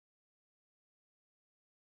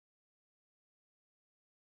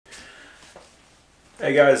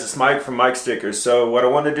Hey guys, it's Mike from Mike Stickers. So what I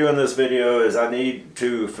want to do in this video is I need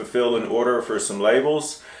to fulfill an order for some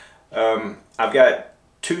labels. I've got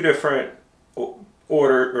two different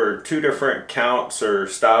counts or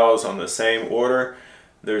styles on the same order.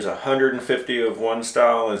 There's 150 of one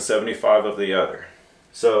style and 75 of the other.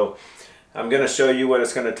 So I'm going to show you what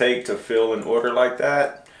it's going to take to fill an order like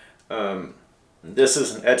that. This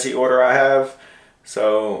is an Etsy order I have.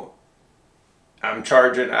 So I'm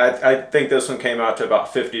charging, I think this one came out to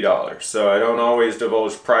about $50. So I don't always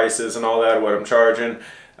divulge prices and all that, what I'm charging.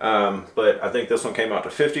 But I think this one came out to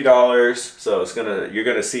 $50. So you're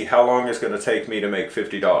gonna see how long it's gonna take me to make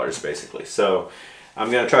 $50 basically. So I'm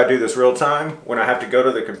gonna try to do this real time. When I have to go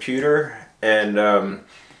to the computer and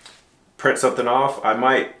print something off, I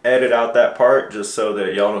might edit out that part just so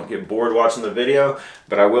that y'all don't get bored watching the video.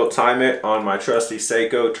 But I will time it on my trusty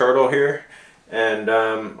Seiko turtle here. And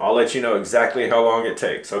I'll let you know exactly how long it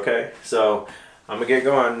takes, okay? So I'm gonna get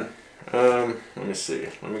going. Let me see,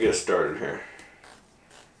 let me get started here.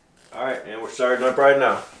 All right, and we're starting up right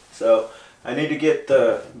now. So I need to get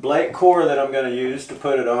the blank core that I'm gonna use to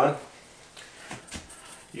put it on.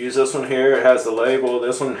 Use this one here, it has the label.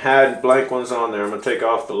 This one had blank ones on there. I'm gonna take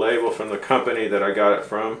off the label from the company that I got it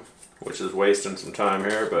from, which is wasting some time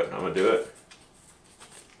here, but I'm gonna do it.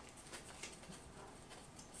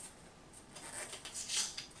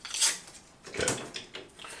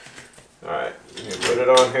 Alright, you can put it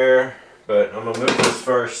on here, but I'm going to move this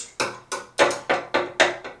first.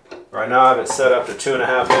 Right now I have it set up to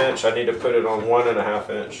 2.5 inch. I need to put it on 1.5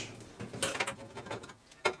 inch.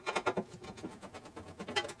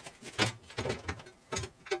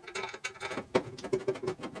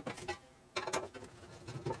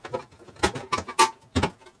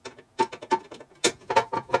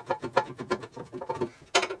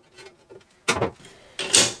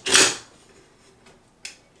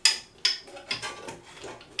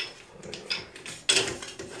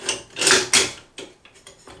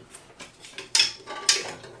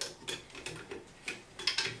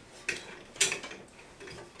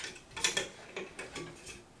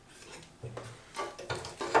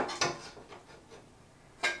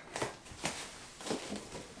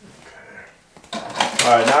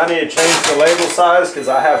 Alright, now I need to change the label size because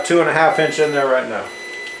I have 2.5 inch in there right now.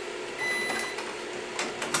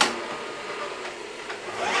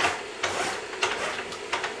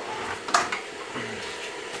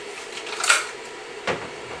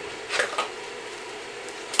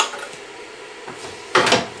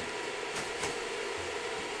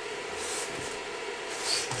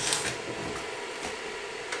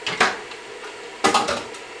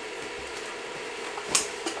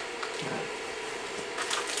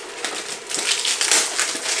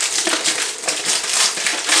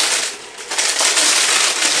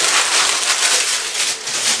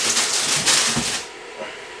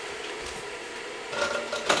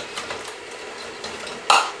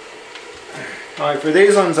 Alright, for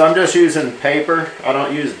these ones I'm just using paper. I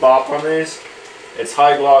don't use BOP on these. It's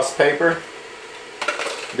high gloss paper.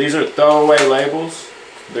 These are throwaway labels.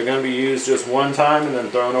 They're going to be used just one time and then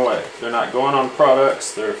thrown away. They're not going on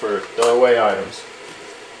products, they're for throwaway items.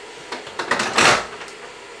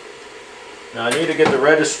 Now I need to get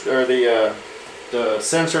the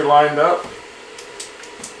sensor lined up.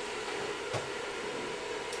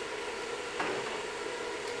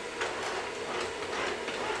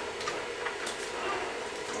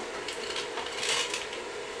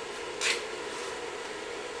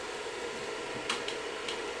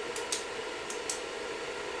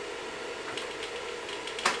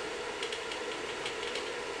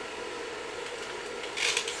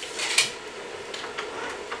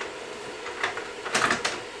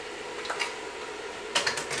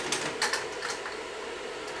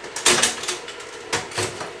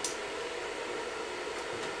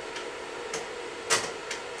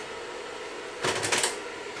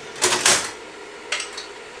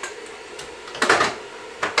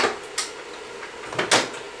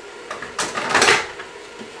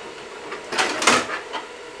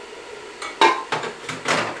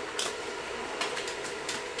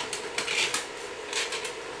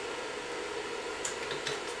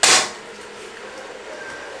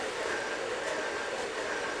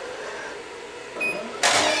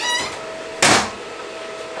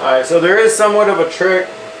 Alright, so there is somewhat of a trick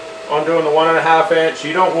on doing the 1.5 inch.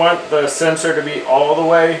 You don't want the sensor to be all the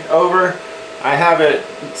way over. I have it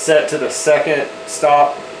set to the second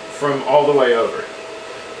stop from all the way over.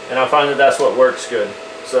 And I find that that's what works good.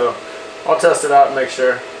 So I'll test it out and make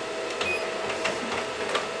sure.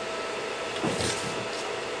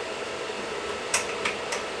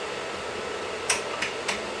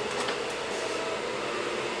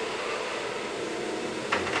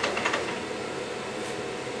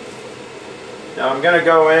 Now I'm going to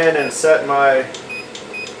go in and set my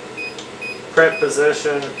print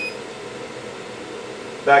position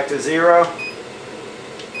back to 0.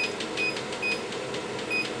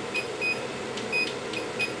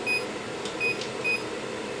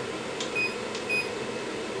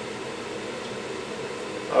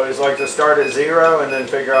 I always like to start at 0 and then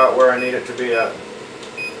figure out where I need it to be at.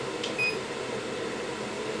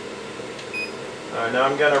 Alright, now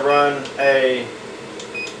I'm going to run a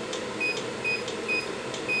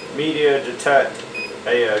media detect,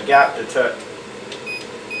 a gap detect.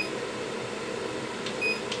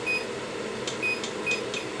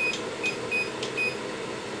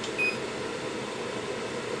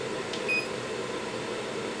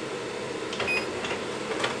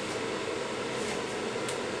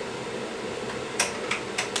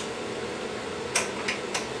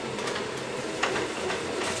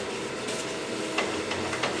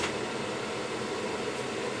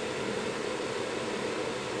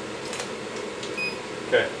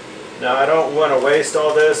 Okay, now I don't want to waste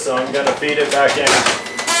all this, so I'm going to feed it back in.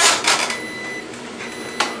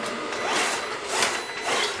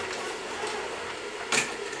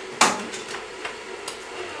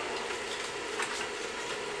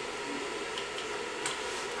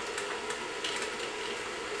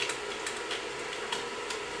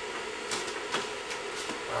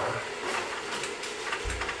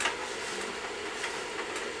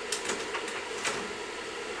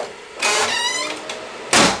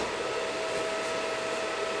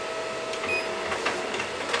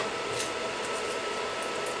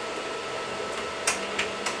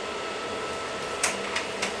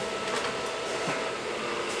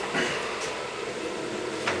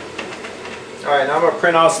 Alright, now I'm going to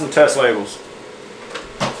print off some test labels.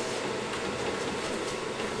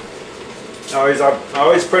 I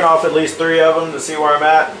always print off at least 3 of them to see where I'm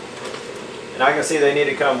at. And I can see they need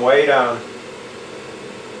to come way down.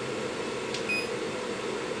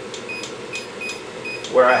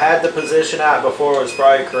 Where I had the position at before was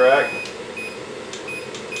probably correct.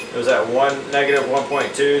 It was at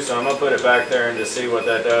 -1.2, so I'm going to put it back there and just see what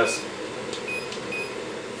that does.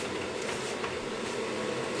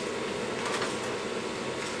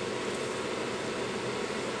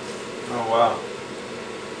 Oh wow.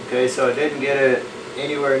 Okay, so I didn't get it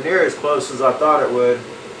anywhere near as close as I thought it would.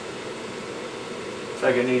 Looks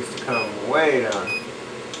like it needs to come way down.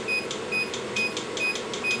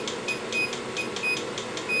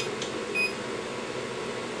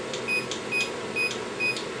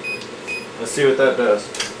 Let's see what that does.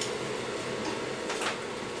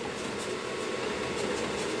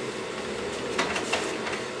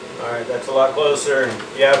 Alright, that's a lot closer.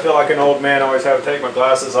 Yeah, I feel like an old man. I always have to take my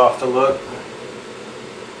glasses off to look.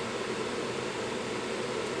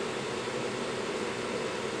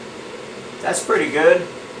 That's pretty good.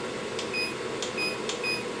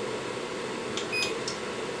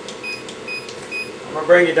 I'm going to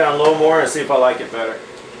bring it down a little more and see if I like it better.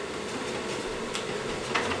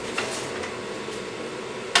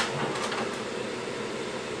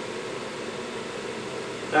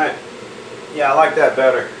 Alright. Yeah, I like that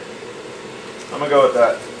better. I'm going to go with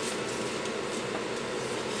that.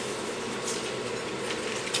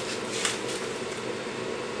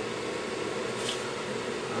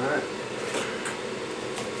 Alright.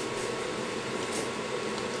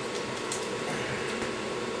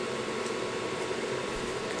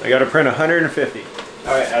 I got to print 150.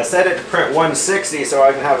 Alright, I set it to print 160 so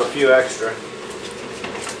I can have a few extra.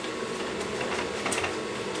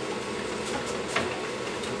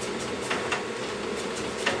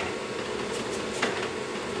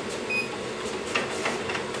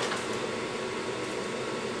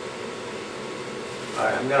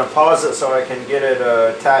 Alright, I'm going to pause it so I can get it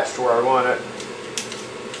attached where I want it.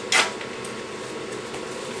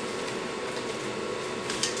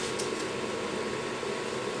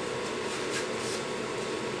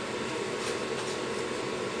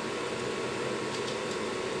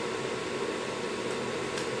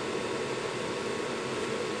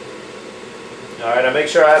 Alright, I make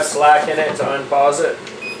sure I have slack in it to unpause it.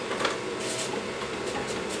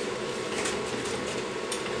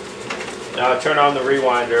 Now I turn on the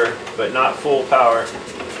rewinder, but not full power.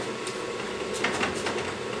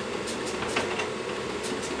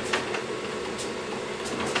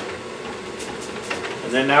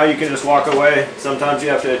 And then now you can just walk away. Sometimes you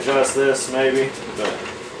have to adjust this maybe, but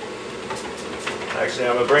actually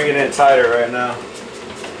I'm going to bring it in tighter right now.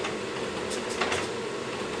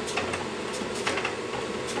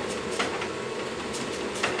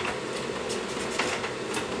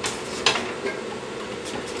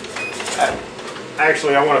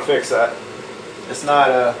 Actually, I want to fix that. It's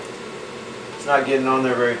not getting on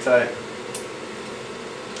there very tight.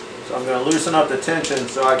 So I'm going to loosen up the tension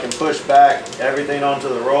so I can push back everything onto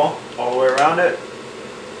the roll all the way around it.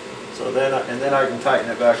 So then I can tighten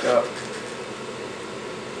it back up.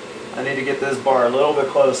 I need to get this bar a little bit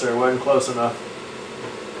closer. It wasn't close enough.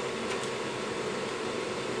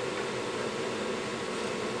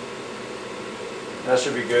 That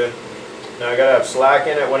should be good. Now I gotta have slack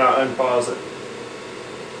in it when I unpause it.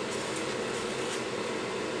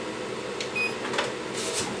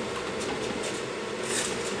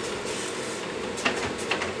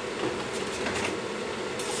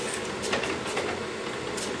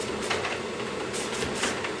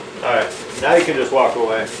 Alright, now you can just walk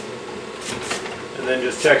away. And then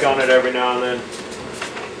just check on it every now and then.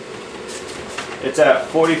 It's at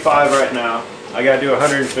 45 right now. I gotta do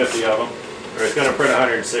 150 of them. Or it's gonna print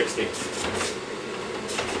 160.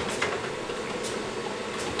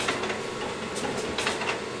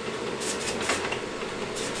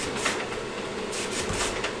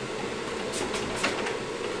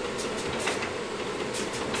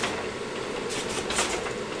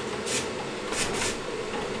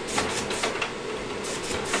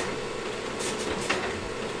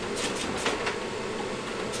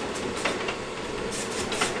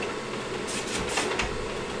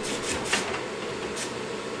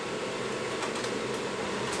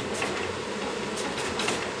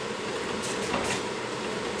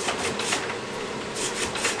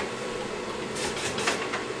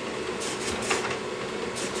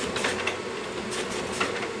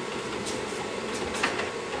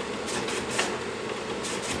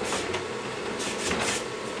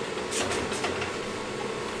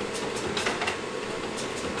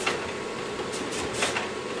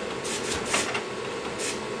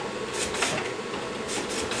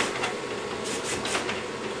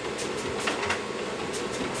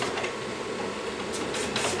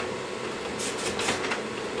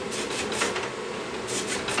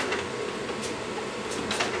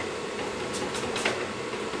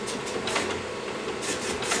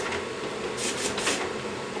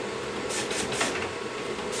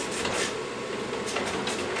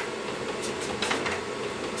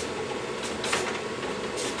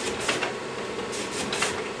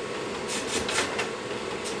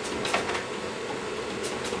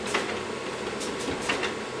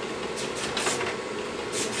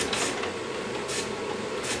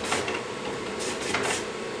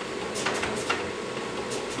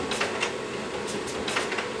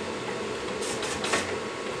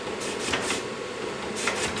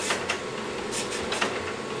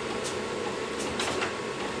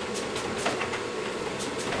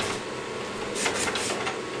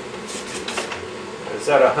 It's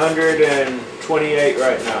at 128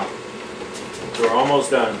 right now. So we're almost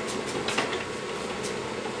done.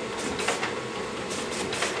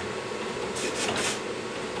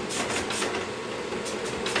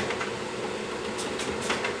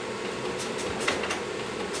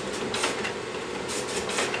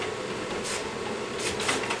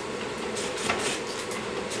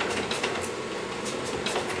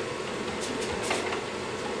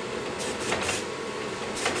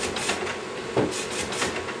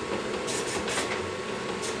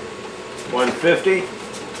 $150.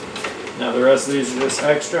 Now the rest of these are just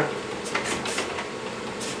extra.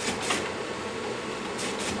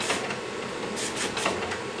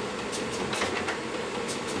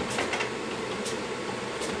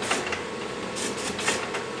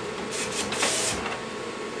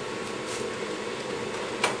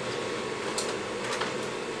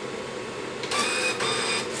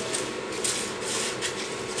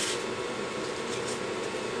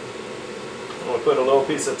 I'm going to put a little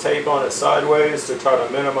piece of tape on it sideways to try to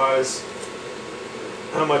minimize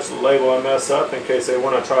how much the label I mess up in case they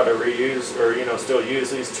want to try to reuse or still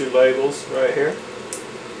use these two labels right here.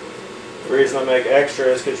 The reason I make extra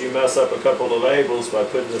is because you mess up a couple of the labels by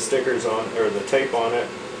putting the stickers on or the tape on it.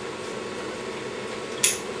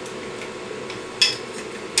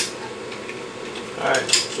 Alright,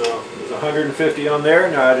 so there's 150 on there.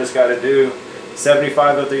 Now I just got to do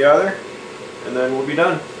 75 of the other and then we'll be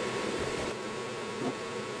done.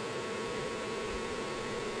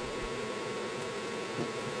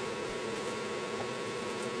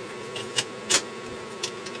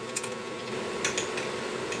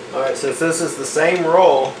 Alright, since this is the same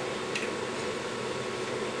roll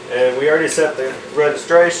and we already set the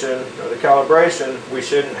registration or the calibration, we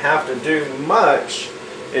shouldn't have to do much.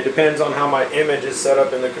 It depends on how my image is set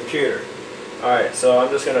up in the computer. Alright, so I'm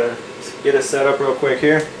just going to get it set up real quick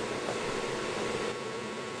here.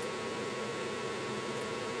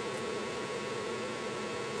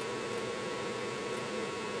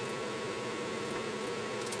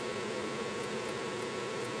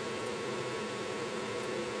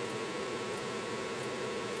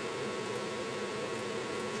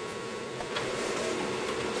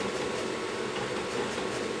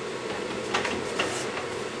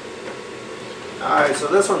 Alright, so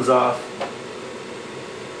this one's off.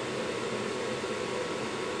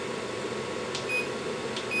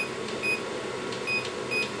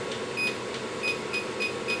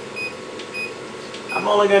 I'm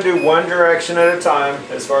only going to do one direction at a time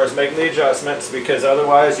as far as making the adjustments, because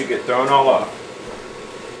otherwise you get thrown all off.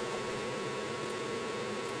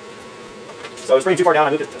 So it's bringing too far down. I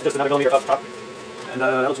moved it just another millimeter up top. And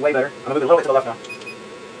that looks way better. I'm going to move it a little bit to the left now.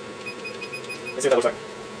 Let's see what that looks like.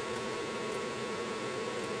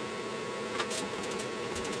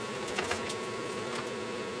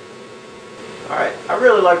 Alright, I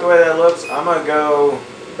really like the way that looks. I'm going to go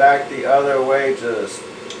back the other way just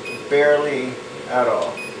barely at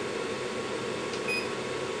all.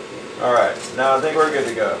 Alright, now I think we're good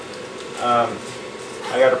to go.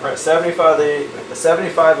 I got to print 75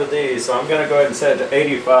 of these, so I'm going to go ahead and set it to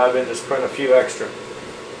 85 and just print a few extra.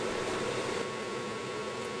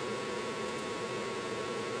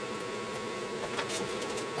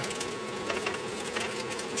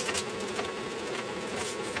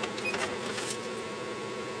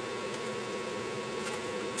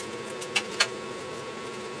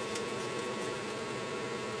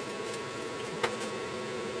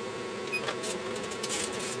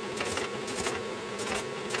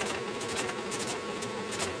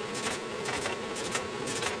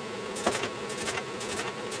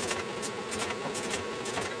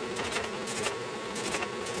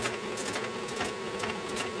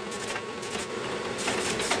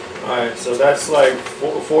 Alright, so that's like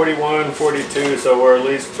 41, 42, so we're at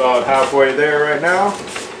least about halfway there right now.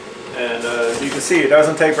 And as you can see, it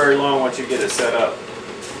doesn't take very long once you get it set up.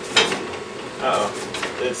 Uh-oh,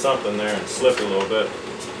 did something there and slipped a little bit.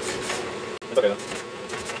 It's okay though.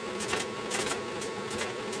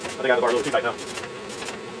 I think I have the bar a little too tight now.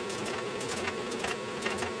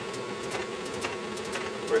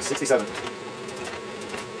 We're at 67.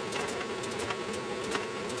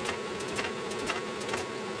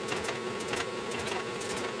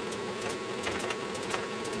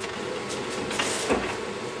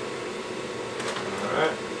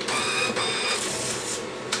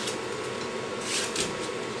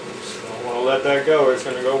 Let that go or it's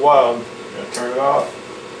going to go wild. I'm going to turn it off.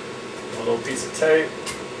 A little piece of tape.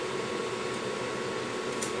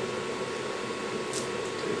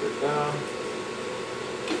 Tape it down.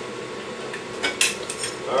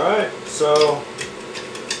 Alright, so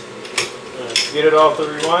get it off the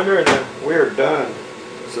rewinder and then we're done.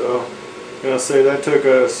 So I'm going to say that took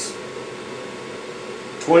us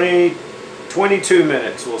 22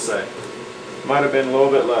 minutes, we'll say. Might have been a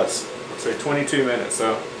little bit less. Let's say 22 minutes.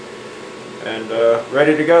 So. And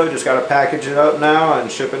ready to go, just got to package it up now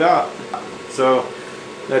and ship it out. So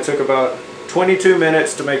that took about 22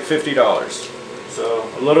 minutes to make $50. So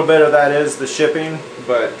a little bit of that is the shipping,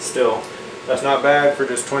 but still, that's not bad for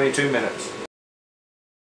just 22 minutes.